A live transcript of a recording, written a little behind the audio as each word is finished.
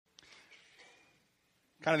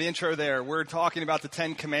Kind of the intro there. We're talking about the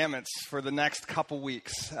Ten Commandments for the next couple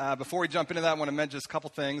weeks. Before we jump into that, I want to mention just a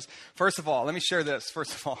couple things. First of all, let me share this.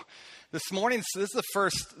 First of all, this morning, there's a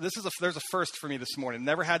first for me this morning.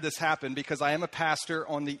 Never had this happen because I am a pastor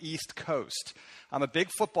on the East Coast. I'm a big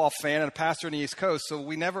football fan and a pastor on the East Coast, so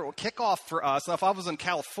kickoff for us. Now, if I was in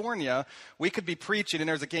California, we could be preaching and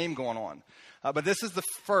there's a game going on. But this is the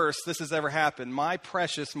first this has ever happened. My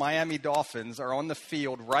precious Miami Dolphins are on the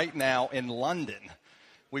field right now in London.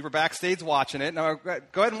 We were backstage watching it. Now,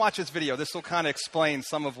 go ahead and watch this video. This will kind of explain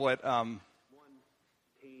some of what... One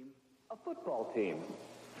team, a football team,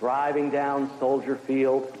 driving down Soldier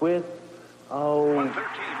Field with, 1:13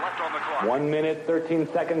 left on the clock. 1 minute, 13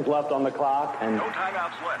 seconds left on the clock. And no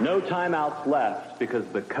timeouts left. No timeouts left because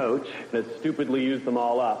the coach has stupidly used them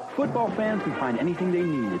all up. Football fans can find anything they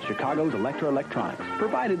need at Chicago's Electra Electronics,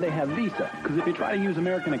 provided they have Visa. Because if you try to use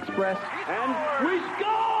American Express... And we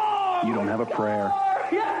score! You don't have a prayer.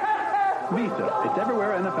 Visa. It's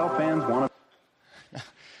everywhere NFL fans want to.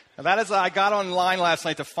 Now that is, I got online last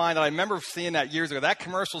night to find out. I remember seeing that years ago. That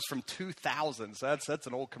commercial's from 2000, so that's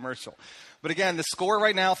an old commercial. But again, the score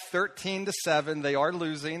right now, 13-7. They are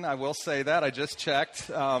losing. I will say that. I just checked.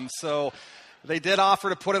 So they did offer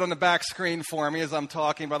to put it on the back screen for me as I'm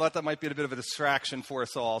talking, but I thought that might be a bit of a distraction for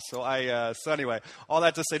us all. So anyway, all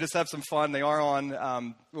that to say, just have some fun. They are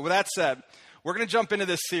on. With that said, we're going to jump into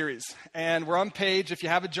this series, and we're on page, if you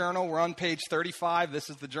have a journal, we're on page 35. This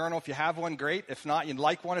is the journal. If you have one, great. If not, you'd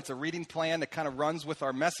like one, it's a reading plan that kind of runs with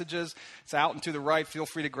our messages. It's out and to the right. Feel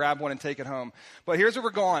free to grab one and take it home. But here's where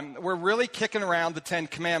we're going. We're really kicking around the Ten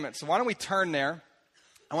Commandments. So why don't we turn there?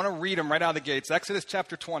 I want to read them right out of the gates. Exodus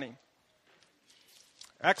chapter 20.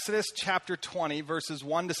 Exodus chapter 20, verses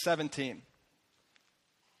 1 to 17.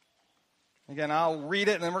 Again, I'll read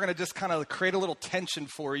it, and then we're going to just kind of create a little tension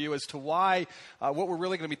for you as to why, what we're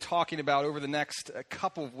really going to be talking about over the next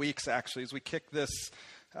couple of weeks, actually, as we kick this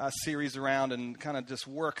series around and kind of just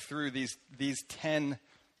work through these 10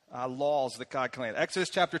 laws that God commanded. Exodus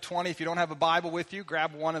chapter 20, if you don't have a Bible with you,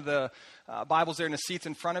 grab one of the Bibles there in the seats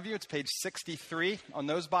in front of you. It's page 63 on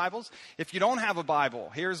those Bibles. If you don't have a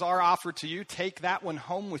Bible, here's our offer to you. Take that one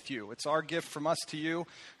home with you. It's our gift from us to you,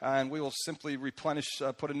 and we will simply replenish,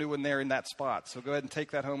 put a new one there in that spot. So go ahead and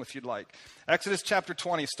take that home if you'd like. Exodus chapter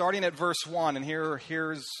 20, starting at verse 1, and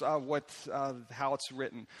here's how it's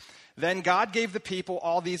written. Then God gave the people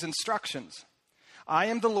all these instructions. I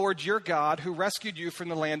am the Lord your God who rescued you from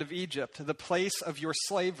the land of Egypt, the place of your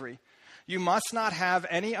slavery. You must not have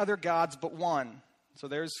any other gods but one. So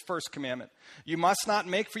there's first commandment. You must not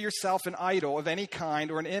make for yourself an idol of any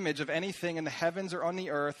kind or an image of anything in the heavens or on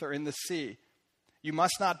the earth or in the sea. You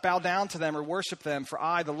must not bow down to them or worship them, for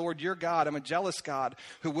I, the Lord your God, am a jealous God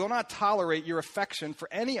who will not tolerate your affection for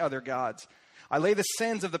any other gods. I lay the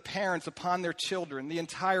sins of the parents upon their children. The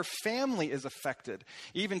entire family is affected,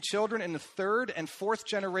 even children in the third and fourth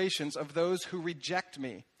generations of those who reject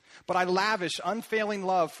me. But I lavish unfailing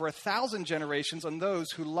love for 1,000 generations on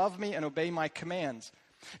those who love me and obey my commands.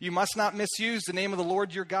 You must not misuse the name of the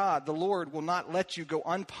Lord your God. The Lord will not let you go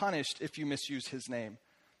unpunished if you misuse his name.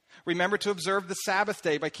 Remember to observe the Sabbath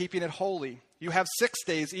day by keeping it holy. You have 6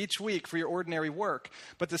 days each week for your ordinary work,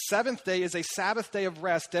 but the seventh day is a Sabbath day of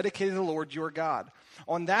rest dedicated to the Lord your God.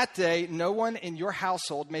 On that day, no one in your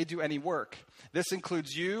household may do any work. This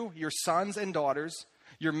includes you, your sons and daughters,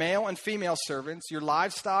 your male and female servants, your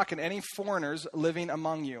livestock, and any foreigners living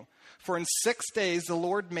among you. For in 6 days the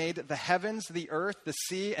Lord made the heavens, the earth, the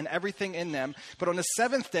sea, and everything in them, but on the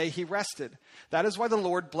seventh day he rested. That is why the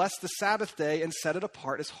Lord blessed the Sabbath day and set it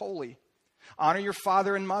apart as holy. Honor your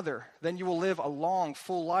father and mother, then you will live a long,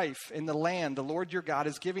 full life in the land the Lord your God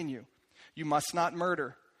is giving you. You must not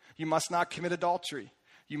murder. You must not commit adultery.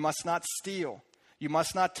 You must not steal. You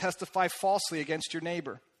must not testify falsely against your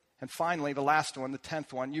neighbor. And finally, the last one, the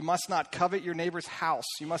 10th one, you must not covet your neighbor's house.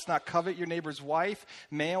 You must not covet your neighbor's wife,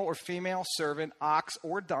 male or female servant, ox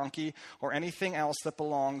or donkey, or anything else that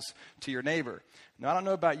belongs to your neighbor. Now, I don't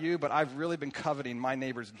know about you, but I've really been coveting my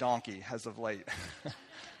neighbor's donkey as of late.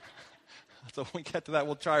 So when we get to that,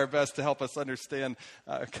 we'll try our best to help us understand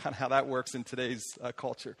kind of how that works in today's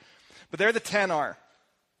culture. But there the 10 are.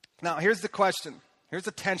 Now, here's the question. Here's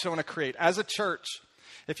the tension I want to create. As a church,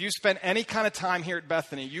 if you spend any kind of time here at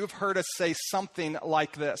Bethany, you've heard us say something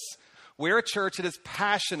like this. We're a church that is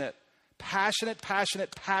passionate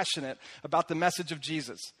about the message of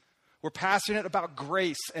Jesus. We're passionate about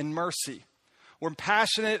grace and mercy. We're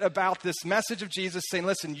passionate about this message of Jesus saying,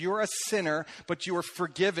 listen, you're a sinner, but you are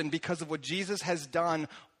forgiven because of what Jesus has done,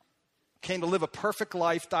 came to live a perfect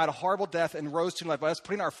life, died a horrible death, and rose to life. By us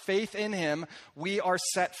putting our faith in him, we are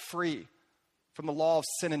set free from the law of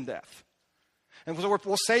sin and death. And so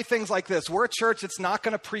we'll say things like this. We're a church that's not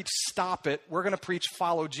going to preach stop it. We're going to preach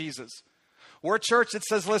follow Jesus. We're a church that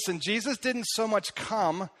says, listen, Jesus didn't so much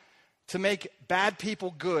come to make bad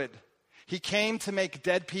people good. He came to make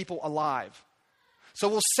dead people alive. So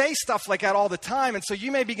we'll say stuff like that all the time. And so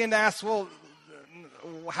you may begin to ask, well,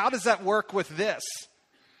 how does that work with this?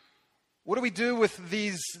 What do we do with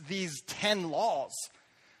these 10 laws?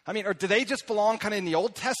 I mean, or do they just belong kind of in the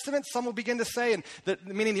Old Testament? Some will begin to say, and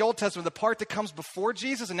meaning the Old Testament, the part that comes before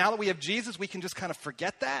Jesus. And now that we have Jesus, we can just kind of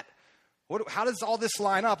forget that. How does all this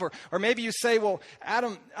line up? Or maybe you say, well,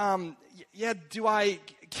 Adam,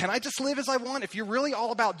 can I just live as I want? If you're really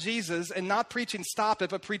all about Jesus and not preaching stop it,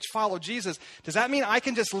 but preach follow Jesus, does that mean I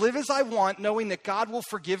can just live as I want, knowing that God will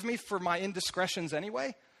forgive me for my indiscretions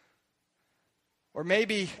anyway? Or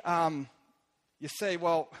maybe you say,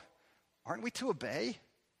 well, aren't we to obey?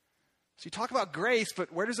 So you talk about grace,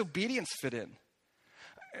 but where does obedience fit in?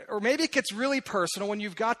 Or maybe it gets really personal when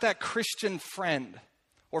you've got that Christian friend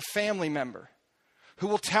or family member who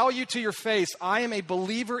will tell you to your face, I am a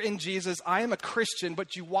believer in Jesus, I am a Christian,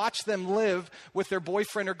 but you watch them live with their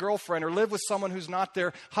boyfriend or girlfriend, or live with someone who's not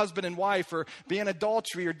their husband and wife, or be in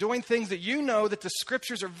adultery, or doing things that you know that the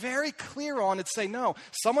scriptures are very clear on and say, no,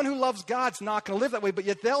 someone who loves God's not going to live that way, but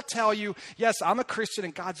yet they'll tell you, yes, I'm a Christian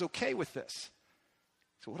and God's okay with this.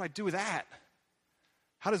 So what do I do with that?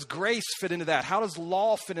 How does grace fit into that? How does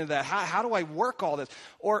law fit into that? How do I work all this?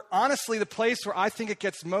 Or honestly, the place where I think it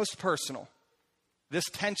gets most personal, this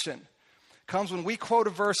tension, comes when we quote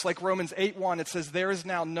a verse like Romans 8:1. It says, there is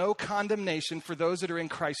now no condemnation for those that are in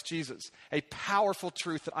Christ Jesus. A powerful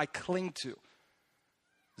truth that I cling to.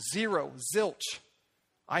 Zero, zilch.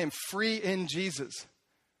 I am free in Jesus.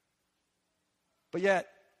 But yet,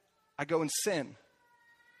 I go and sin.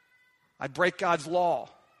 I break God's law.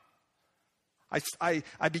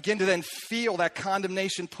 I begin to then feel that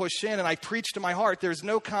condemnation push in, and I preach to my heart, there's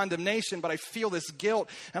no condemnation, but I feel this guilt,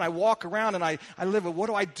 and I walk around and I live with, what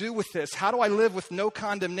do I do with this? How do I live with no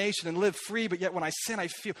condemnation and live free, but yet when I sin, I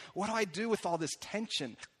feel, what do I do with all this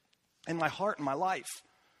tension in my heart and my life?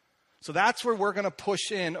 So that's where we're going to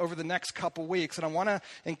push in over the next couple weeks, and I want to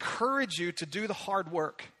encourage you to do the hard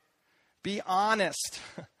work. Be honest.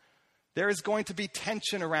 There is going to be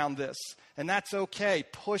tension around this, and that's okay.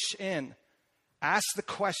 Push in. Ask the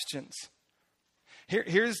questions.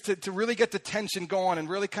 Here's to really get the tension going and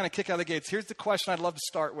really kind of kick out the gates. Here's the question I'd love to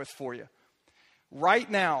start with for you. Right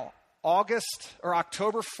now,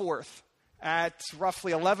 October 4th at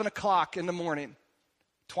roughly 11 o'clock in the morning,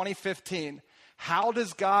 2015, how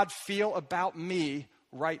does God feel about me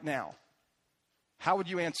right now? How would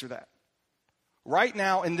you answer that? Right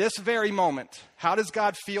now, in this very moment, how does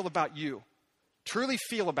God feel about you? Truly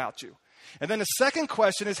feel about you. And then the second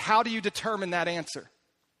question is, how do you determine that answer?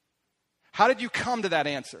 How did you come to that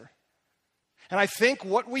answer? And I think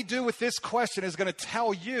what we do with this question is going to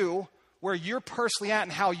tell you where you're personally at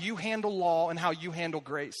and how you handle law and how you handle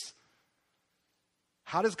grace.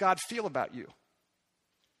 How does God feel about you?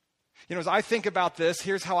 You know, as I think about this,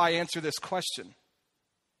 here's how I answer this question.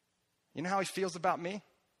 You know how he feels about me?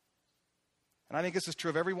 And I think this is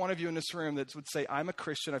true of every one of you in this room that would say, I'm a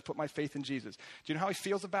Christian, I've put my faith in Jesus. Do you know how he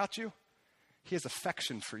feels about you? He has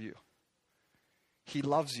affection for you. He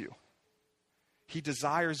loves you. He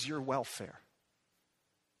desires your welfare.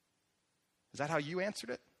 Is that how you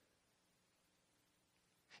answered it?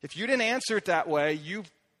 If you didn't answer it that way, you've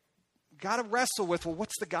got to wrestle with, well,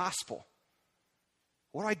 what's the gospel?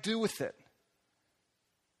 What do I do with it?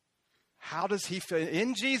 How does he feel?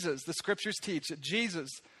 In Jesus, the scriptures teach that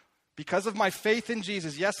Jesus, because of my faith in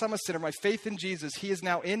Jesus, yes, I'm a sinner, my faith in Jesus, he is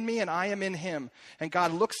now in me and I am in him. And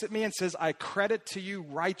God looks at me and says, I credit to you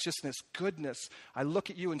righteousness, goodness. I look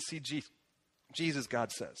at you and see Jesus,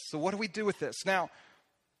 God says. So what do we do with this? Now,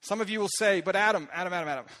 some of you will say, but Adam,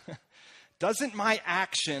 doesn't my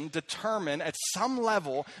action determine at some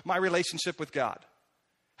level my relationship with God?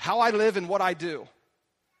 How I live and what I do?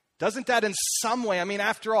 Doesn't that in some way, I mean,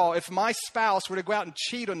 after all, if my spouse were to go out and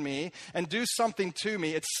cheat on me and do something to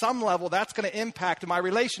me, at some level, that's going to impact my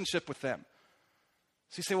relationship with them.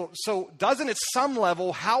 So you say, well, so doesn't at some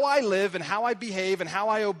level how I live and how I behave and how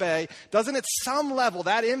I obey, doesn't at some level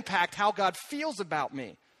that impact how God feels about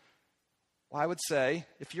me? Well, I would say,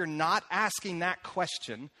 if you're not asking that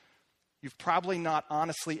question, you've probably not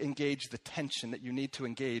honestly engaged the tension that you need to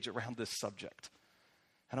engage around this subject.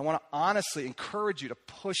 And I want to honestly encourage you to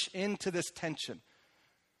push into this tension.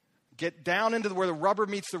 Get down into where the rubber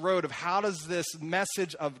meets the road of how does this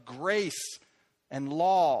message of grace and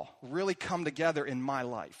law really come together in my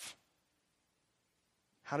life?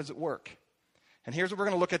 How does it work? And here's what we're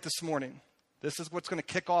going to look at this morning. This is what's going to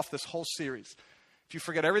kick off this whole series. If you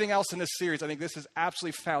forget everything else in this series, I think this is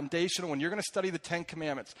absolutely foundational. When you're going to study the Ten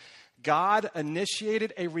Commandments, God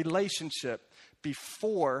initiated a relationship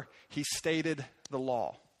before he stated the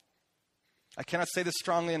law. I cannot say this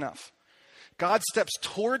strongly enough. God steps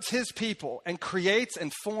towards his people and creates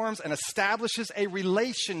and forms and establishes a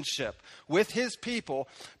relationship with his people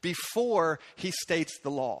before he states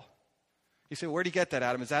the law. You say, where do you get that,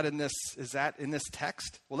 Adam? Is that in this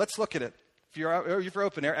text? Well, let's look at it. If you're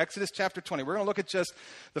open there, Exodus chapter 20. We're going to look at just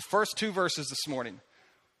the first two verses this morning.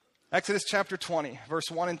 Exodus chapter 20,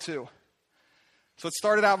 verse 1 and 2. So it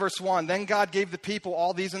started out verse 1. Then God gave the people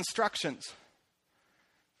all these instructions.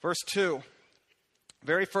 Verse 2,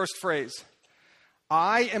 very first phrase.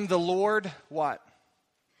 I am the Lord, what?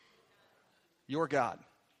 Your God.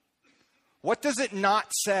 What does it not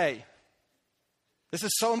say? This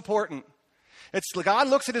is so important. It's God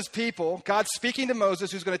looks at his people, God speaking to Moses,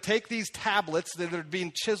 who's going to take these tablets that are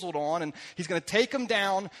being chiseled on, and he's going to take them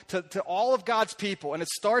down to all of God's people. And it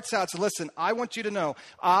starts out, so listen, I want you to know,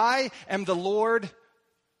 I am the Lord,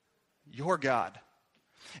 your God.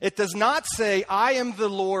 It does not say, I am the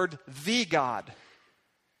Lord, the God.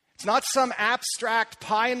 It's not some abstract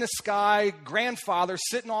pie-in-the-sky grandfather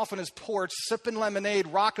sitting off on his porch, sipping lemonade,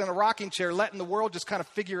 rocking on a rocking chair, letting the world just kind of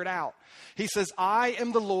figure it out. He says, I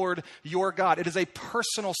am the Lord, your God. It is a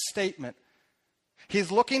personal statement.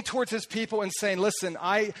 He's looking towards his people and saying, listen,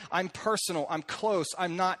 I'm personal, I'm close,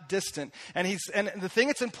 I'm not distant. And the thing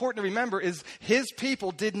that's important to remember is his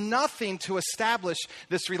people did nothing to establish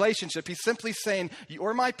this relationship. He's simply saying,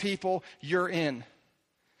 you're my people, you're in.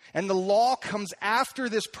 And the law comes after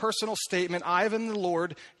this personal statement, I am the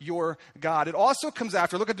Lord, your God. It also comes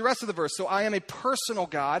after, look at the rest of the verse. So I am a personal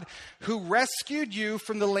God who rescued you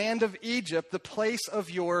from the land of Egypt, the place of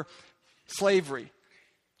your slavery.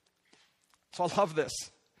 So I love this.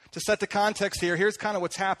 To set the context here, here's kind of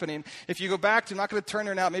what's happening. If you go back to, I'm not going to turn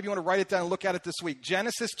there now, maybe you want to write it down and look at it this week.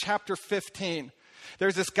 Genesis chapter 15.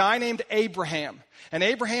 There's this guy named Abraham. And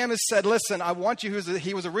Abraham has said, listen, I want you,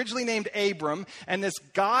 he was originally named Abram. And this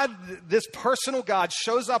God, this personal God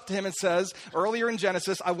shows up to him and says, earlier in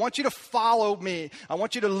Genesis, I want you to follow me. I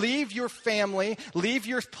want you to leave your family, leave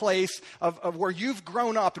your place of where you've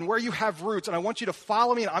grown up and where you have roots. And I want you to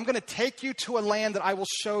follow me. And I'm going to take you to a land that I will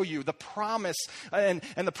show you. The promise. And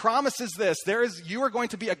the promise is this. You are going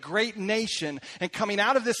to be a great nation. And coming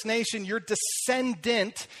out of this nation, your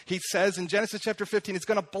descendant, he says in Genesis chapter 15, is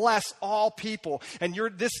going to bless all people. And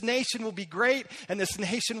this nation will be great, and this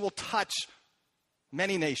nation will touch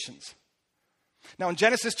many nations. Now in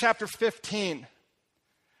Genesis chapter 15,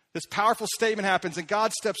 this powerful statement happens, and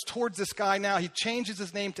God steps towards this guy now. He changes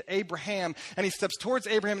his name to Abraham, and he steps towards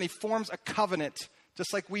Abraham, and he forms a covenant,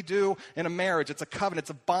 just like we do in a marriage. It's a covenant. It's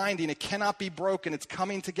a binding. It cannot be broken. It's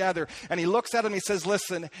coming together. And he looks at him, and he says,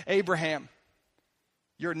 listen, Abraham,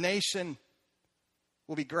 your nation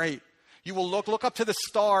will be great. You will look up to the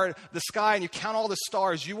sky, and you count all the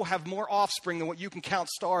stars. You will have more offspring than what you can count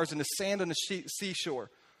stars in the sand on the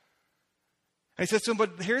seashore. And he says to him,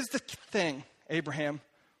 but here's the thing, Abraham.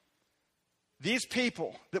 These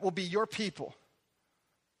people that will be your people,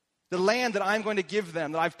 the land that I'm going to give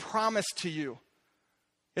them, that I've promised to you,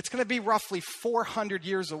 it's going to be roughly 400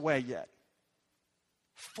 years away yet.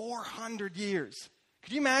 400 years.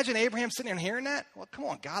 Could you imagine Abraham sitting there and hearing that? Well, come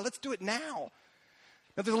on, God, let's do it now.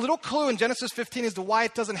 Now, there's a little clue in Genesis 15 as to why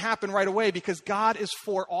it doesn't happen right away, because God is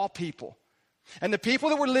for all people. And the people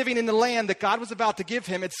that were living in the land that God was about to give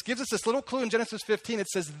him, it gives us this little clue in Genesis 15. It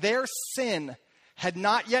says their sin had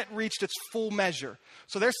not yet reached its full measure.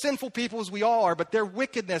 So they're sinful people as we all are, but their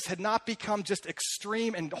wickedness had not become just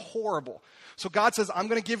extreme and horrible. So God says, I'm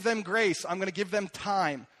going to give them grace. I'm going to give them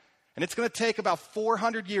time. And it's going to take about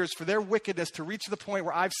 400 years for their wickedness to reach the point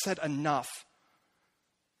where I've said enough.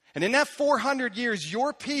 And in that 400 years,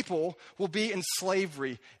 your people will be in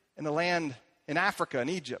slavery in the land in Africa, in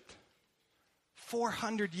Egypt.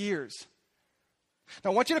 400 years.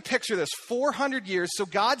 Now, I want you to picture this. 400 years. So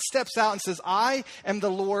God steps out and says, I am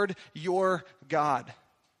the Lord, your God.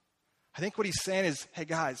 I think what he's saying is, hey,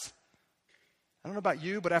 guys, I don't know about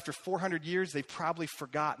you, but after 400 years, they've probably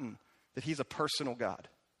forgotten that he's a personal God.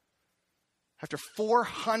 After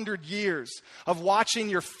 400 years of watching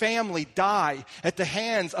your family die at the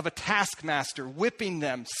hands of a taskmaster, whipping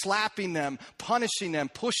them, slapping them, punishing them,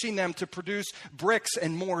 pushing them to produce bricks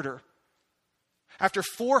and mortar. After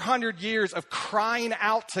 400 years of crying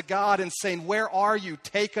out to God and saying, where are you?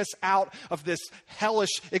 Take us out of this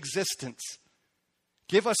hellish existence.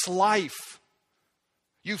 Give us life.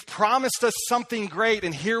 You've promised us something great,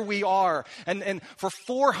 and here we are. And for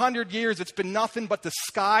 400 years, it's been nothing but the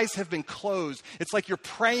skies have been closed. It's like you're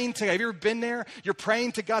praying to, have you ever been there? You're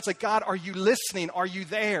praying to God. It's like, God, are you listening? Are you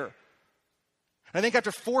there? And I think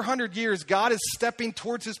after 400 years, God is stepping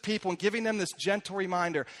towards his people and giving them this gentle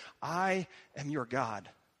reminder, I am your God.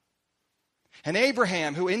 And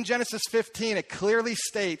Abraham, who in Genesis 15, it clearly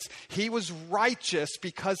states, he was righteous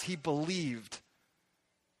because he believed.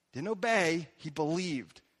 Didn't obey, he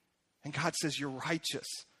believed. And God says, you're righteous.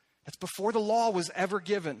 That's before the law was ever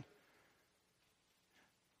given.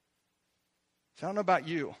 So I don't know about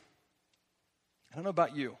you.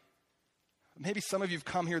 Maybe some of you have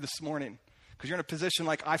come here this morning because you're in a position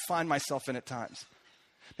like I find myself in at times.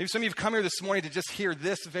 Maybe some of you have come here this morning to just hear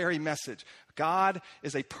this very message. God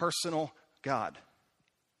is a personal God.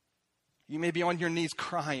 You may be on your knees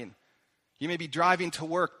crying. You may be driving to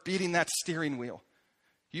work, beating that steering wheel.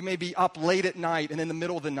 You may be up late at night and in the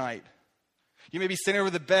middle of the night. You may be sitting over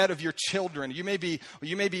the bed of your children. You may be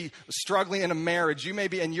struggling in a marriage.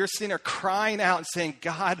 And you're sitting there crying out and saying,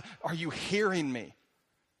 God, are you hearing me?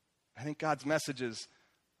 I think God's message is,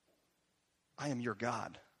 I am your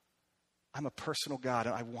God. I'm a personal God,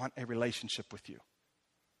 and I want a relationship with you.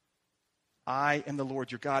 I am the Lord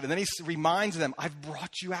your God. And then he reminds them, I've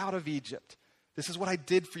brought you out of Egypt. This is what I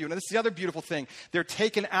did for you. And this is the other beautiful thing. They're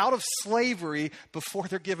taken out of slavery before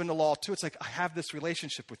they're given the law too. It's like, I have this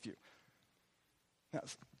relationship with you. Now,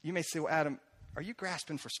 you may say, well, Adam, are you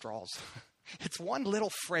grasping for straws? It's one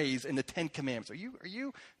little phrase in the 10 Commandments. Are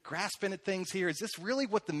you grasping at things here? Is this really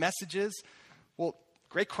what the message is? Well,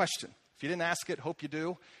 great question. If you didn't ask it, hope you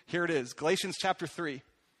do. Here it is, Galatians chapter 3.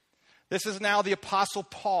 This is now the Apostle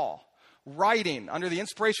Paul writing under the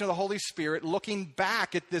inspiration of the Holy Spirit, looking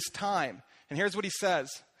back at this time. And here's what he says.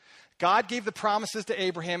 God gave the promises to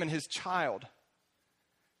Abraham and his child.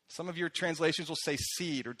 Some of your translations will say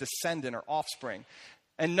seed or descendant or offspring.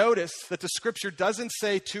 And notice that the scripture doesn't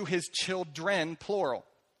say to his children, plural,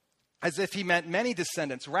 as if he meant many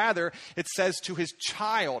descendants. Rather, it says to his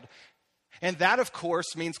child. And that, of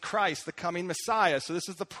course, means Christ, the coming Messiah. So this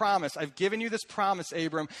is the promise. I've given you this promise,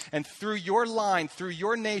 Abram, and through your line, through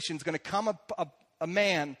your nation, is going to come a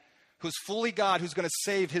man who's fully God, who's going to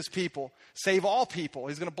save his people, save all people.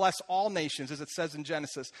 He's going to bless all nations, as it says in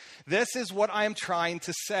Genesis. This is what I am trying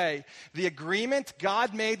to say. The agreement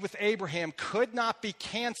God made with Abraham could not be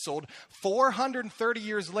canceled 430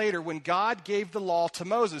 years later when God gave the law to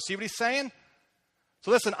Moses. See what he's saying? So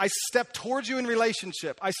listen, I step towards you in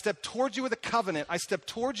relationship. I step towards you with a covenant. I step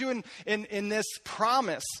towards you in this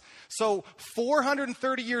promise. So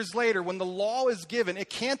 430 years later, when the law is given, it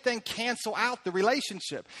can't then cancel out the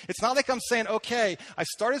relationship. It's not like I'm saying, okay, I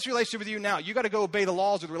started this relationship with you now. You got to go obey the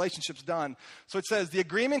laws or the relationship's done. So it says, the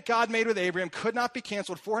agreement God made with Abraham could not be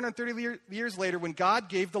canceled 430 years later when God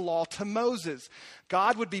gave the law to Moses.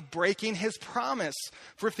 God would be breaking his promise.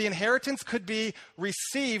 For if the inheritance could be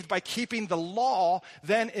received by keeping the law,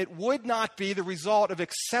 then it would not be the result of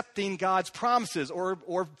accepting God's promises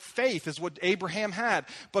or faith is what Abraham had.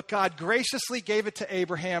 But God graciously gave it to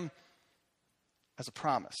Abraham as a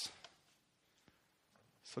promise.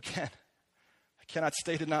 So again, I cannot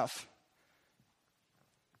state enough.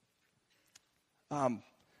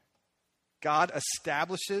 God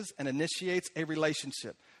establishes and initiates a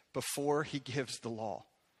relationship before he gives the law.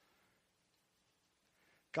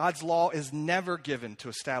 God's law is never given to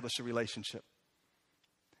establish a relationship.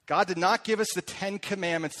 God did not give us the 10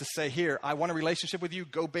 Commandments to say, here, I want a relationship with you,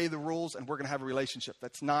 go obey the rules, and we're going to have a relationship.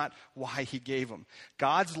 That's not why he gave them.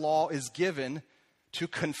 God's law is given to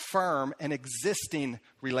confirm an existing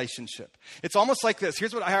relationship. It's almost like this.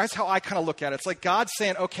 Here's how I kind of look at it. It's like God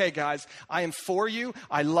saying, okay, guys, I am for you.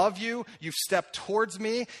 I love you. You've stepped towards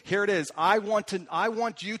me. Here it is. I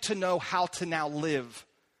want you to know how to now live.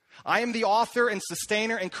 I am the author and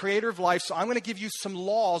sustainer and creator of life, so I'm going to give you some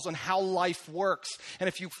laws on how life works. And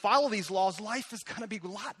if you follow these laws, life is going to be a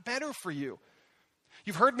lot better for you.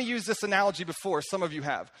 You've heard me use this analogy before. Some of you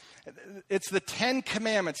have. It's the 10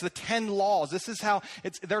 Commandments, the 10 laws. This is how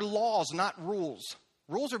they're laws, not rules.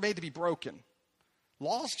 Rules are made to be broken.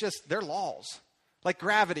 Laws they're laws. Like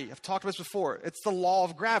gravity. I've talked about this before. It's the law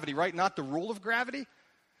of gravity, right? Not the rule of gravity.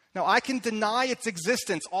 Now, I can deny its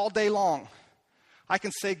existence all day long. I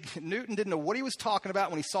can say Newton didn't know what he was talking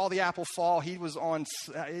about when he saw the apple fall. He was on,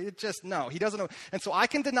 he doesn't know. And so I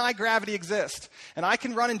can deny gravity exists. And I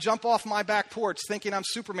can run and jump off my back porch thinking I'm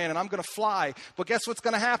Superman and I'm going to fly. But guess what's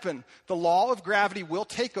going to happen? The law of gravity will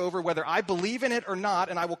take over whether I believe in it or not,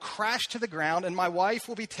 and I will crash to the ground, and my wife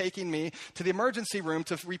will be taking me to the emergency room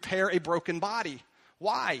to repair a broken body.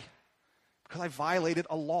 Why? Because I violated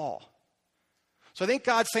a law. So I think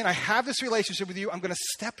God's saying, I have this relationship with you. I'm going to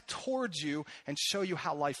step towards you and show you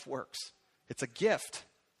how life works. It's a gift.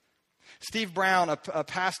 Steve Brown, a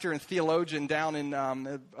pastor and theologian down in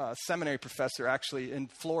a seminary professor actually in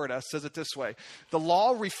Florida, says it this way. The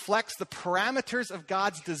law reflects the parameters of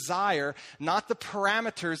God's desire, not the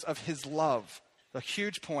parameters of his love. A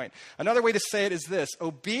huge point. Another way to say it is this.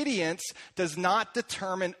 Obedience does not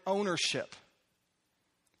determine ownership.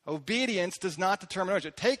 Obedience does not determine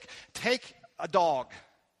ownership. Take a dog.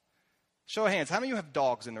 Show of hands. How many of you have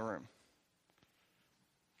dogs in the room?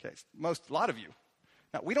 Okay, a lot of you.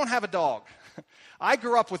 Now, we don't have a dog. I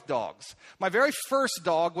grew up with dogs. My very first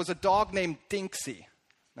dog was a dog named Dinksy.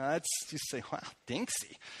 Now, you say, wow,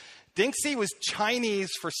 Dinksy. Dinksy was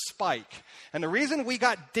Chinese for Spike. And the reason we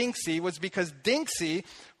got Dinksy was because Dinksy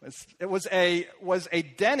was a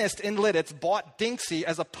dentist in Lidditz bought Dinksy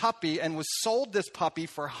as a puppy and was sold this puppy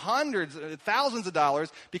for thousands of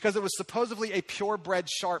dollars because it was supposedly a purebred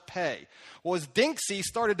Shar-Pei. Well, as Dinksy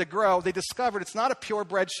started to grow, they discovered it's not a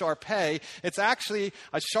purebred Shar-Pei. It's actually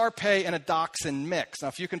a Shar-Pei and a Dachshund mix. Now,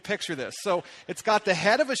 if you can picture this. So it's got the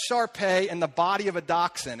head of a Shar-Pei and the body of a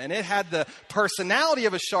Dachshund. And it had the personality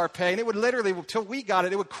of a Shar-Pei. And it would literally, until we got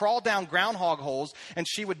it, it would crawl down groundhog holes. And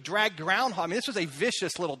she would drag groundhog. I mean, this was a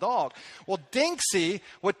vicious little dog. Well,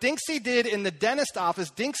 what Dinksy did in the dentist office,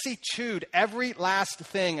 Dinksy chewed every last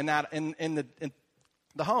thing in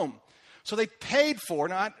the home. So they paid for,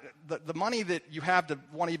 not the money that you have to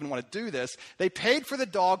even want to do this, they paid for the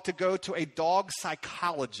dog to go to a dog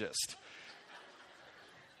psychologist.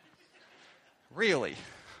 Really?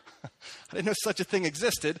 I didn't know such a thing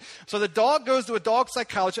existed. So the dog goes to a dog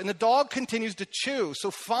psychologist, and the dog continues to chew.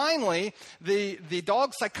 So finally, the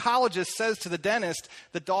dog psychologist says to the dentist,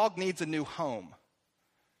 the dog needs a new home.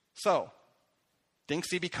 So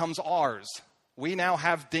Dinksy becomes ours. We now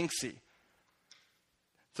have Dinksy.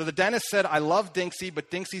 So the dentist said, I love Dinksy, but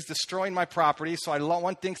Dinksy's destroying my property, so I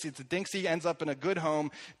want Dinksy. So Dinksy ends up in a good home.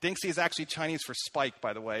 Dinksy is actually Chinese for Spike,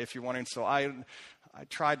 by the way, if you're wondering. So I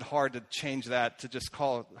tried hard to change that to just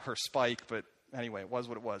call her Spike, but anyway, it was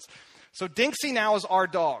what it was. So Dinksy now is our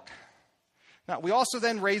dog. Now, we also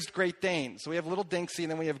then raised Great Danes. So we have little Dinksy, and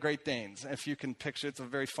then we have Great Danes. If you can picture, it's a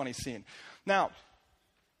very funny scene. Now,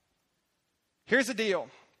 here's the deal.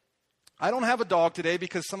 I don't have a dog today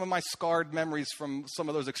because some of my scarred memories from some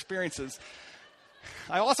of those experiences.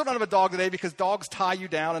 I also don't have a dog today because dogs tie you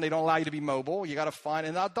down and they don't allow you to be mobile. You got to find,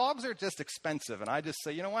 and now dogs are just expensive. And I just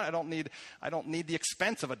say, you know what? I don't need the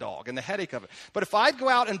expense of a dog and the headache of it. But if I'd go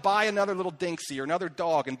out and buy another little Dinksy or another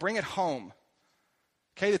dog and bring it home,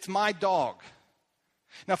 okay, it's my dog.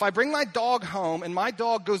 Now, if I bring my dog home and my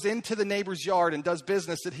dog goes into the neighbor's yard and does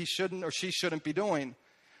business that he shouldn't or she shouldn't be doing,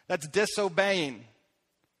 that's disobeying.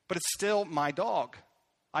 But it's still my dog.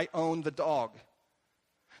 I own the dog.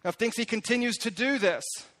 Now, if Dinksy continues to do this,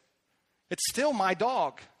 it's still my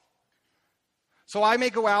dog. So I may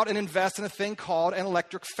go out and invest in a thing called an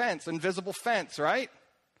electric fence, invisible fence, right?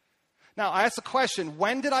 Now, I ask the question,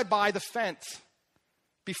 when did I buy the fence?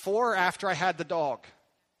 Before or after I had the dog?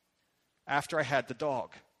 After I had the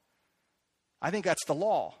dog. I think that's the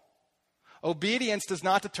law. Obedience does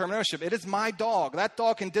not determine ownership. It is my dog. That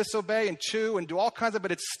dog can disobey and chew and do all kinds of,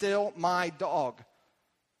 but it's still my dog.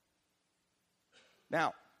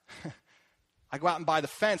 Now, I go out and buy the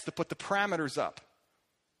fence to put the parameters up.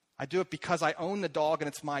 I do it because I own the dog and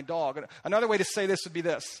it's my dog. Another way to say this would be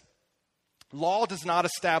this. Law does not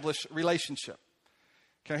establish relationship.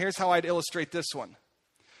 Okay, here's how I'd illustrate this one.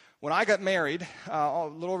 When I got married, a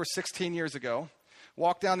little over 16 years ago,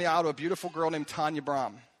 walked down the aisle to a beautiful girl named Tanya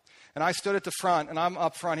Brom. And I stood at the front, and I'm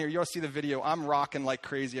up front here. You'll see the video. I'm rocking like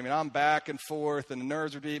crazy. I mean, I'm back and forth, and the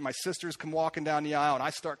nerves are deep. My sisters come walking down the aisle, and I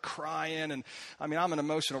start crying. And, I mean, I'm an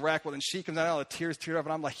emotional wreck. Well, then she comes down, the tears tear up,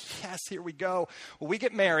 and I'm like, yes, here we go. Well, we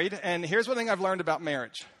get married, and here's one thing I've learned about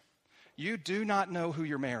marriage. You do not know who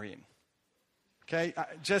you're marrying. Okay?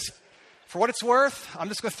 Just for what it's worth, I'm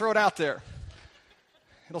just going to throw it out there.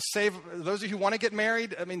 It'll save those of you who want to get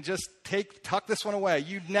married. I mean, just tuck this one away.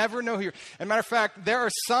 You never know who you're. As a matter of fact, there are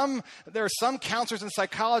some counselors and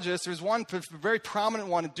psychologists. There's one very prominent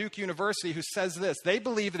one at Duke University who says this. They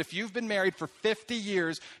believe that if you've been married for 50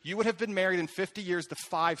 years, you would have been married in 50 years to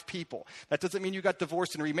 5 people. That doesn't mean you got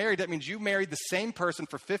divorced and remarried. That means you married the same person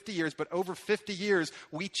for 50 years, but over 50 years,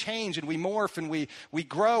 we change and we morph and we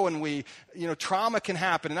grow and trauma can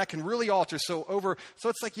happen and that can really alter. So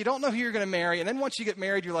it's like you don't know who you're going to marry. And then once you get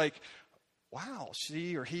married, you're like, wow,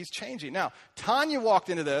 she or he's changing. Now, Tanya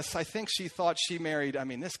walked into this. I think she thought she married,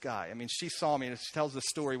 this guy. She saw me, and she tells the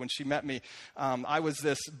story when she met me. I was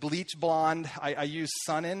this bleach blonde. I used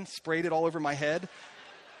Sun-In, sprayed it all over my head.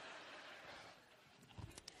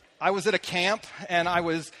 I was at a camp, and I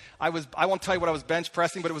won't tell you what I was bench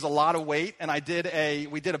pressing, but it was a lot of weight, and we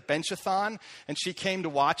did a bench-a-thon, and she came to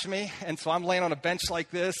watch me, and so I'm laying on a bench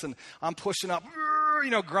like this, and I'm pushing up,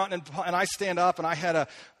 grunting, and I stand up, and I had a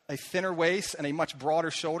thinner waist and a much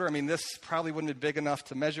broader shoulder. I mean, this probably wouldn't have been big enough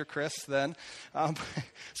to measure Chris then.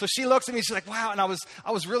 So she looks at me, she's like, wow, and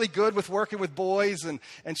I was really good with working with boys, and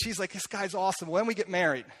she's like, this guy's awesome. When we get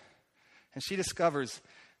married, and she discovers,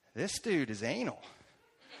 this dude is anal.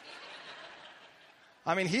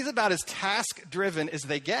 I mean, he's about as task-driven as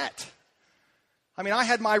they get. I mean, I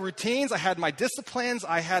had my routines, I had my disciplines,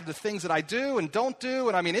 I had the things that I do and don't do,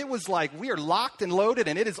 and I mean, it was like we are locked and loaded,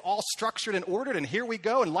 and it is all structured and ordered, and here we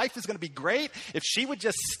go, and life is going to be great if she would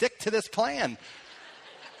just stick to this plan.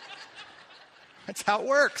 That's how it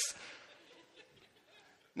works.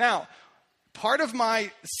 Now, part of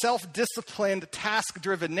my self-disciplined,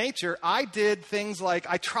 task-driven nature, I did things like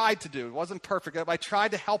I tried to do. It wasn't perfect, but I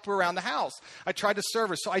tried to help her around the house. I tried to serve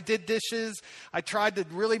her. So I did dishes. I tried to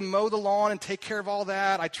really mow the lawn and take care of all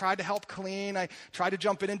that. I tried to help clean. I tried to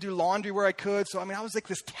jump in and do laundry where I could. So, I mean, I was like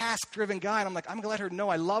this task-driven guy, and I'm like, I'm going to let her know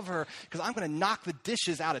I love her because I'm going to knock the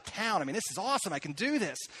dishes out of town. I mean, this is awesome. I can do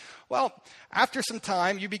this. Well, after some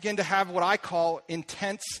time, you begin to have what I call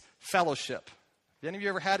intense fellowship. Have any of you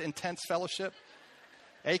ever had intense fellowship?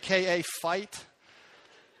 AKA fight.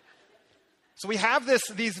 So we have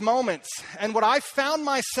these moments, and what I found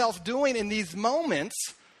myself doing in these moments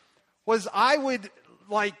was I would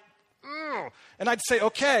like, and I'd say,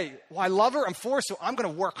 okay, well, I love her, I'm for her, so I'm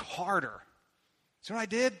going to work harder. So what I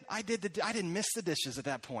did? I didn't miss the dishes at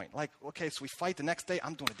that point. Like, okay, so we fight the next day,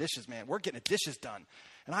 I'm doing the dishes, man. We're getting the dishes done.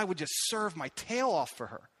 And I would just serve my tail off for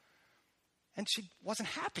her. And she wasn't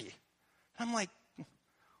happy. I'm like,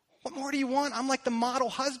 what more do you want? I'm like the model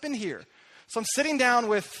husband here. So I'm sitting down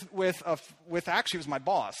with actually, it was my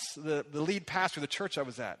boss, the lead pastor of the church I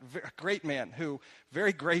was at, a great man who,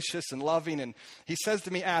 very gracious and loving. And he says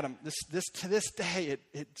to me, Adam, this to this day,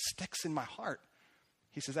 it sticks in my heart.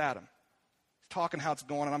 He says, Adam, talking how it's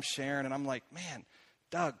going, and I'm sharing, and I'm like, man,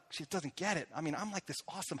 Doug, she doesn't get it. I mean, I'm like this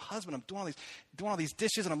awesome husband. I'm doing all these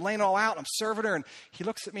dishes, and I'm laying it all out, and I'm serving her. And he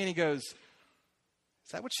looks at me and he goes,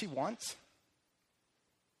 is that what she wants?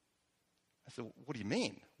 I said, what do you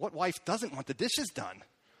mean? What wife doesn't want the dishes done?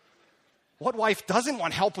 What wife doesn't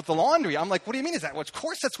want help with the laundry? I'm like, what do you mean is that? Well, of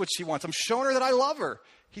course that's what she wants. I'm showing her that I love her.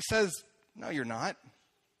 He says, no, you're not.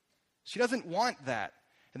 She doesn't want that.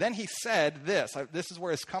 And then he said this. This is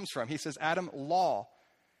where this comes from. He says, Adam, law.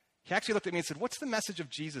 He actually looked at me and said, what's the message of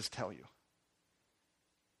Jesus tell you?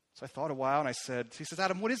 So I thought a while, and he says,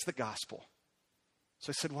 Adam, what is the gospel? So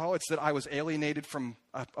I said, well, it's that I was alienated from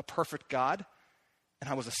a perfect God. And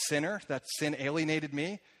I was a sinner, that sin alienated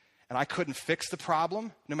me, and I couldn't fix the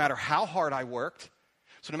problem no matter how hard I worked.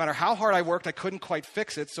 So no matter how hard I worked, I couldn't quite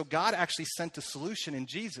fix it. So God actually sent a solution in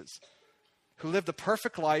Jesus, who lived a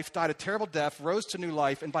perfect life, died a terrible death, rose to new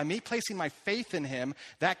life, and by me placing my faith in him,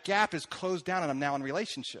 that gap is closed down and I'm now in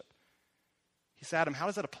relationship. He said, Adam, how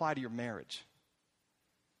does that apply to your marriage?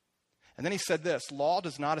 And then he said this, law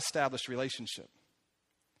does not establish relationship.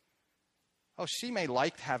 Oh, she may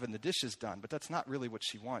like having the dishes done, but that's not really what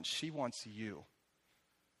she wants. She wants you.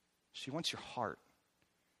 She wants your heart.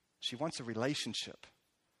 She wants a relationship.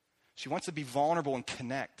 She wants to be vulnerable and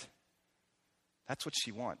connect. That's what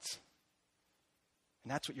she wants.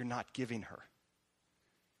 And that's what you're not giving her.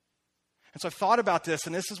 And so I've thought about this,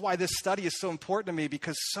 and this is why this study is so important to me,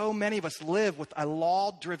 because so many of us live with a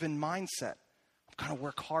law-driven mindset. I'm going to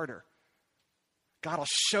work harder. God, I'll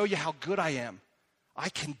show you how good I am. I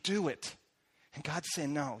can do it. And God's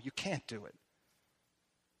saying, no, you can't do it.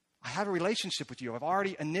 I have a relationship with you. I've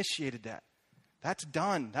already initiated that. That's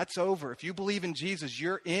done. That's over. If you believe in Jesus,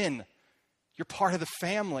 you're in. You're part of the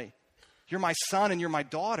family. You're my son and you're my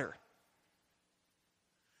daughter.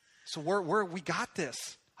 So we got this.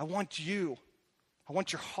 I want you. I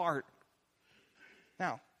want your heart.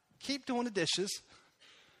 Now, keep doing the dishes.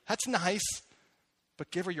 That's nice.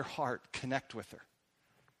 But give her your heart. Connect with her.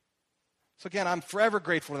 So again, I'm forever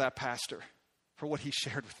grateful to that pastor for what he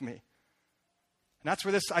shared with me. And that's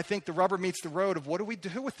where I think the rubber meets the road of what do we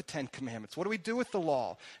do with the 10 Commandments? What do we do with the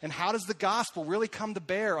law? And how does the gospel really come to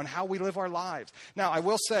bear on how we live our lives? Now, I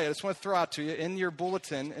will say, I just want to throw out to you, in your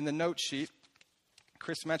bulletin, in the note sheet,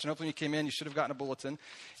 Chris mentioned, hopefully when you came in, you should have gotten a bulletin.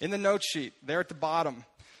 In the note sheet, there at the bottom,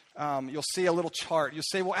 you'll see a little chart. You'll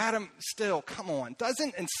say, well, Adam, still, come on.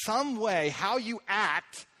 Doesn't in some way how you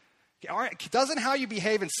act All right, doesn't how you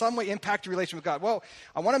behave in some way impact your relation with God? Well,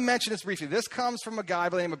 I want to mention this briefly. This comes from a guy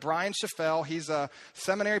by the name of Brian Schaffel. He's a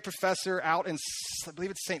seminary professor out in, I believe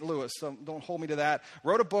it's St. Louis, so don't hold me to that.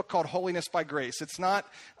 Wrote a book called Holiness by Grace. It's not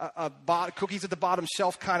a cookies at the bottom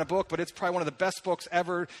shelf kind of book, but it's probably one of the best books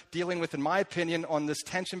ever dealing with, in my opinion, on this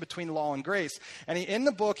tension between law and grace. And in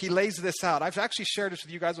the book, he lays this out. I've actually shared this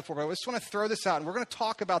with you guys before, but I just want to throw this out. And we're going to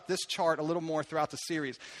talk about this chart a little more throughout the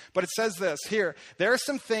series. But it says this here. There are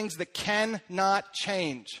some things that cannot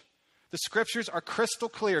change. The scriptures are crystal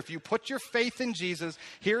clear. If you put your faith in Jesus,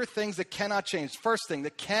 here are things that cannot change. First thing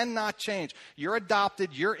that cannot change. You're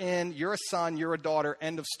adopted, you're a son, you're a daughter,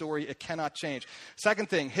 end of story. It cannot change. Second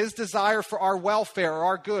thing, his desire for our welfare or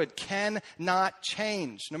our good cannot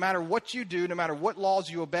change. No matter what you do, no matter what laws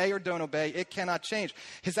you obey or don't obey, it cannot change.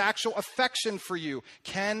 His actual affection for you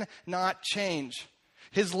cannot change.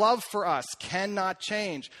 His love for us cannot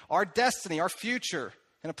change. Our destiny, our future,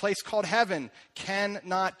 in a place called heaven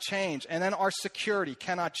cannot change. And then our security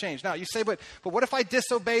cannot change. Now, you say, but what if I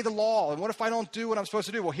disobey the law? And what if I don't do what I'm supposed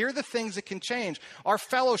to do? Well, here are the things that can change. Our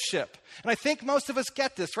fellowship. And I think most of us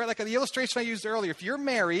get this, right? Like the illustration I used earlier. If you're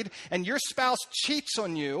married and your spouse cheats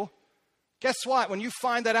on you, guess what? When you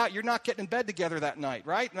find that out, you're not getting in bed together that night,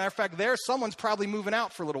 right? Matter of fact, someone's probably moving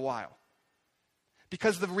out for a little while.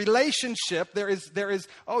 Because the relationship, there is,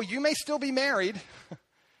 you may still be married,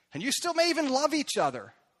 and you still may even love each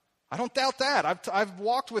other. I don't doubt that. I've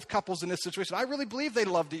walked with couples in this situation. I really believe they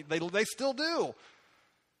loved they still do.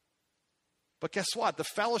 But guess what? The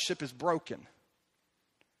fellowship is broken.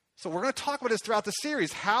 So we're going to talk about this throughout the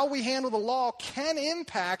series. How we handle the law can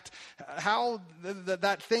impact how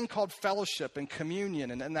that thing called fellowship and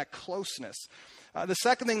communion and that closeness. The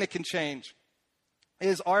second thing that can change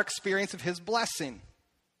is our experience of his blessing.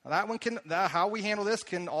 Now how we handle this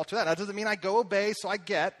can alter that. That doesn't mean I go obey, so I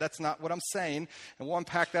get. That's not what I'm saying. And we'll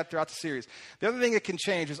unpack that throughout the series. The other thing that can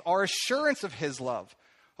change is our assurance of his love.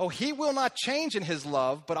 Oh, he will not change in his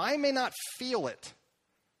love, but I may not feel it.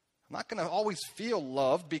 I'm not going to always feel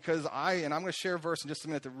loved because and I'm going to share a verse in just a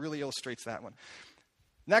minute that really illustrates that one.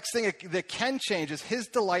 Next thing that can change is his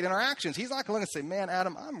delight in our actions. He's not going to look and say, man,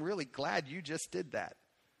 Adam, I'm really glad you just did that.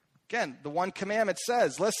 Again, the one commandment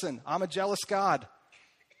says, listen, I'm a jealous God.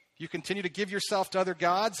 You continue to give yourself to other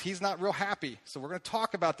gods, he's not real happy. So we're going to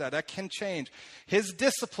talk about that. That can change. His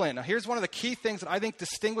discipline. Now, here's one of the key things that I think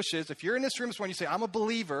distinguishes. If you're in this room this morning, you say, I'm a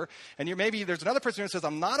believer, and maybe there's another person who says,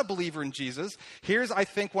 I'm not a believer in Jesus. Here's, I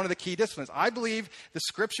think, one of the key disciplines. I believe the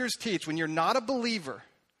scriptures teach when you're not a believer,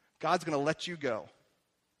 God's going to let you go.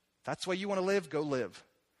 If that's the way you want to live, go live.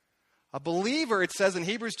 A believer, it says in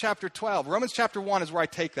Hebrews chapter 12, Romans chapter 1 is where I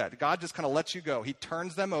take that. God just kind of lets you go. He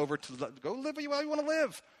turns them over to go live how you want to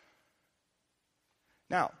live.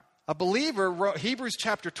 Now, a believer, Hebrews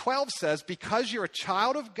chapter 12 says, because you're a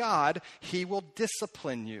child of God, he will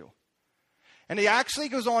discipline you. And he actually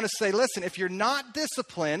goes on to say, listen, if you're not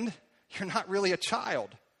disciplined, you're not really a child.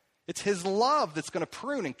 It's his love that's going to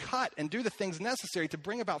prune and cut and do the things necessary to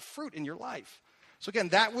bring about fruit in your life. So again,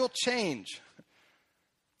 that will change.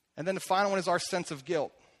 And then the final one is our sense of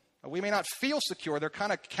guilt. We may not feel secure. They're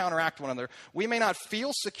kind of counteract one another. We may not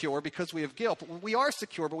feel secure because we have guilt. But we are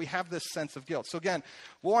secure, but we have this sense of guilt. So again,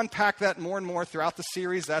 we'll unpack that more and more throughout the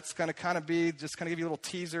series. That's going to kind of be, just kind of give you a little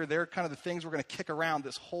teaser. They're kind of the things we're going to kick around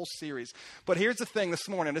this whole series. But here's the thing this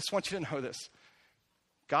morning. I just want you to know this.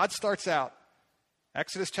 God starts out,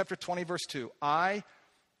 Exodus chapter 20, verse 2. I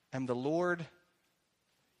am the Lord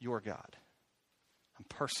your God. I'm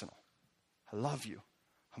personal. I love you.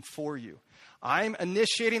 I'm for you. I'm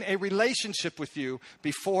initiating a relationship with you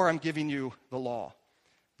before I'm giving you the law.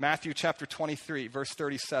 Matthew chapter 23, verse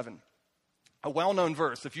 37. A well-known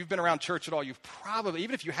verse. If you've been around church at all, you've probably,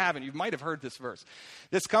 even if you haven't, you might have heard this verse.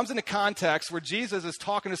 This comes into context where Jesus is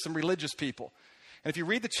talking to some religious people. And if you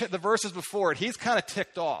read the verses before it, he's kind of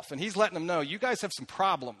ticked off. And he's letting them know, you guys have some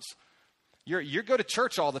problems. You go to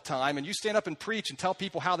church all the time, and you stand up and preach and tell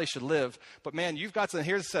people how they should live. But man, you've got something.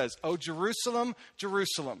 Here it says, "Oh, Jerusalem,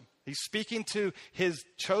 Jerusalem." He's speaking to his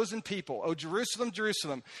chosen people. "Oh, Jerusalem,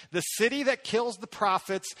 Jerusalem, the city that kills the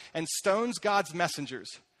prophets and stones God's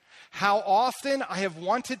messengers. How often I have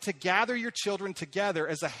wanted to gather your children together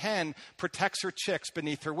as a hen protects her chicks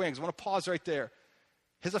beneath her wings." I want to pause right there.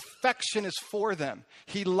 His affection is for them.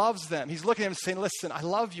 He loves them. He's looking at them saying, listen, I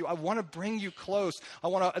love you. I want to bring you close. I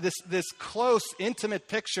want this close, intimate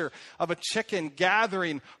picture of a chicken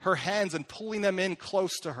gathering her hens and pulling them in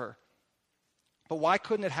close to her. But why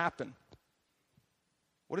couldn't it happen?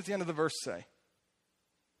 What does the end of the verse say?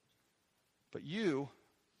 But you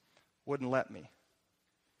wouldn't let me.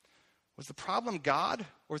 Was the problem God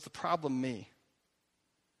or was the problem me?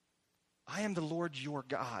 I am the Lord your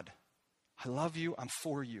God. I love you. I'm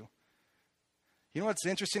for you. You know what's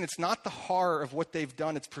interesting? It's not the horror of what they've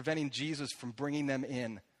done. It's preventing Jesus from bringing them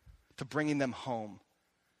in, to bringing them home.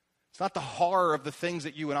 It's not the horror of the things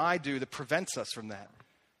that you and I do that prevents us from that.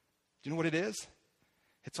 Do you know what it is?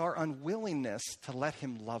 It's our unwillingness to let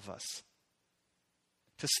him love us.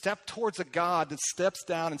 To step towards a God that steps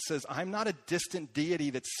down and says, I'm not a distant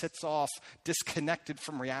deity that sits off disconnected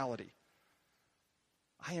from reality.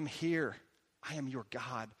 I am here. I am your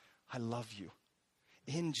God. I love you.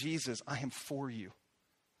 In Jesus, I am for you.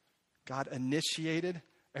 God initiated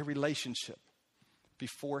a relationship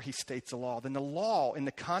before he states a law. Then the law, in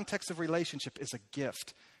the context of relationship, is a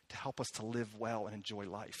gift to help us to live well and enjoy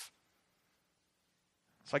life.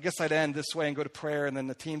 So I guess I'd end this way and go to prayer, and then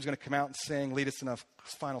the team's going to come out and sing, lead us in a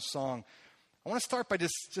final song. I want to start by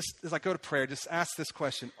just as I go to prayer, just ask this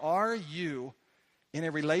question. Are you in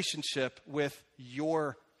a relationship with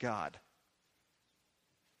your God?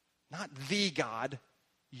 Not the God,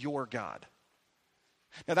 your God.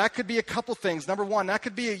 Now that could be a couple things. Number one, that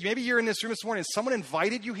could be, maybe you're in this room this morning and someone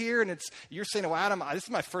invited you here and you're saying, oh, Adam, this is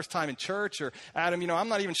my first time in church, or Adam, I'm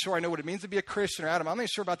not even sure I know what it means to be a Christian, or Adam, I'm not even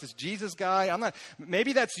sure about this Jesus guy.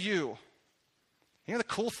 Maybe that's you. You know, the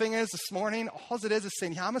cool thing is this morning, all it is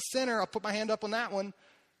saying, yeah, I'm a sinner. I'll put my hand up on that one.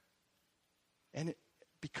 And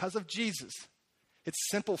because of Jesus, it's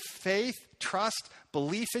simple faith, trust,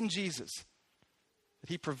 belief in Jesus, that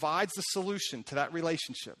he provides the solution to that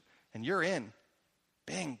relationship. And you're in.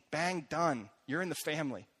 Bang, bang, done. You're in the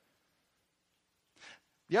family.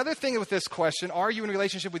 The other thing with this question, are you in a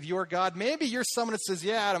relationship with your God? Maybe you're someone that says,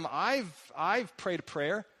 yeah, Adam, I've prayed a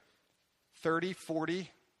prayer 30, 40,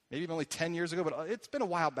 maybe even only 10 years ago, but it's been a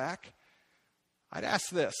while back. I'd ask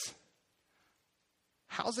this.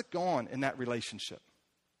 How's it going in that relationship?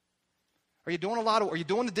 Are you doing are you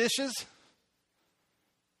doing the dishes?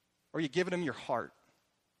 Or are you giving him your heart?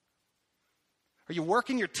 Are you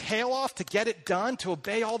working your tail off to get it done, to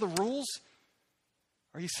obey all the rules?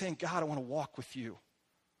 Or are you saying, God, I want to walk with you.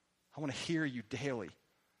 I want to hear you daily.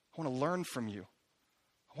 I want to learn from you.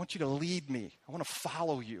 I want you to lead me. I want to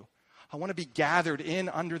follow you. I want to be gathered in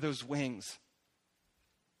under those wings.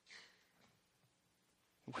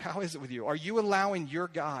 How is it with you? Are you allowing your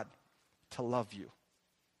God to love you?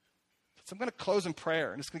 So I'm going to close in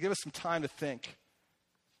prayer, and it's going to give us some time to think.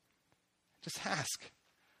 Just ask,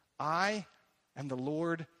 I am the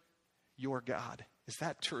Lord your God. Is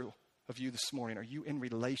that true of you this morning? Are you in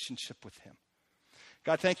relationship with him?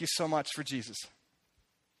 God, thank you so much for Jesus.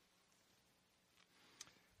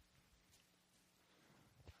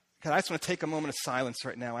 God, I just want to take a moment of silence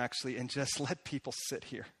right now, actually, and just let people sit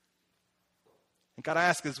here. And God, I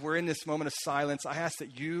ask, as we're in this moment of silence, I ask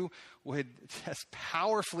that you would just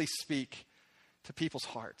powerfully speak to people's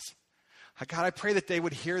hearts. God, I pray that they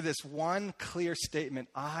would hear this one clear statement.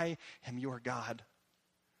 I am your God.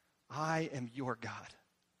 I am your God.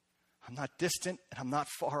 I'm not distant and I'm not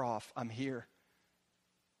far off. I'm here.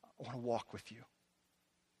 I want to walk with you.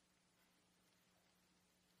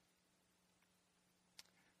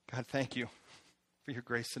 God, thank you for your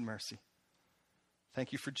grace and mercy.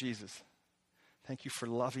 Thank you for Jesus. Thank you for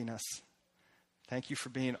loving us. Thank you for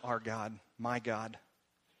being our God, my God.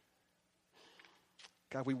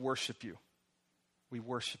 God, we worship you. We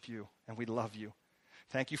worship you and we love you.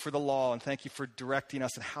 Thank you for the law, and thank you for directing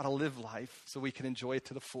us in how to live life so we can enjoy it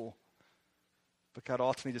to the full. But God,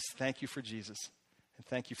 ultimately, just thank you for Jesus, and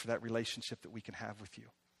thank you for that relationship that we can have with you.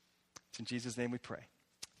 It's in Jesus' name we pray.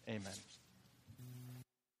 Amen.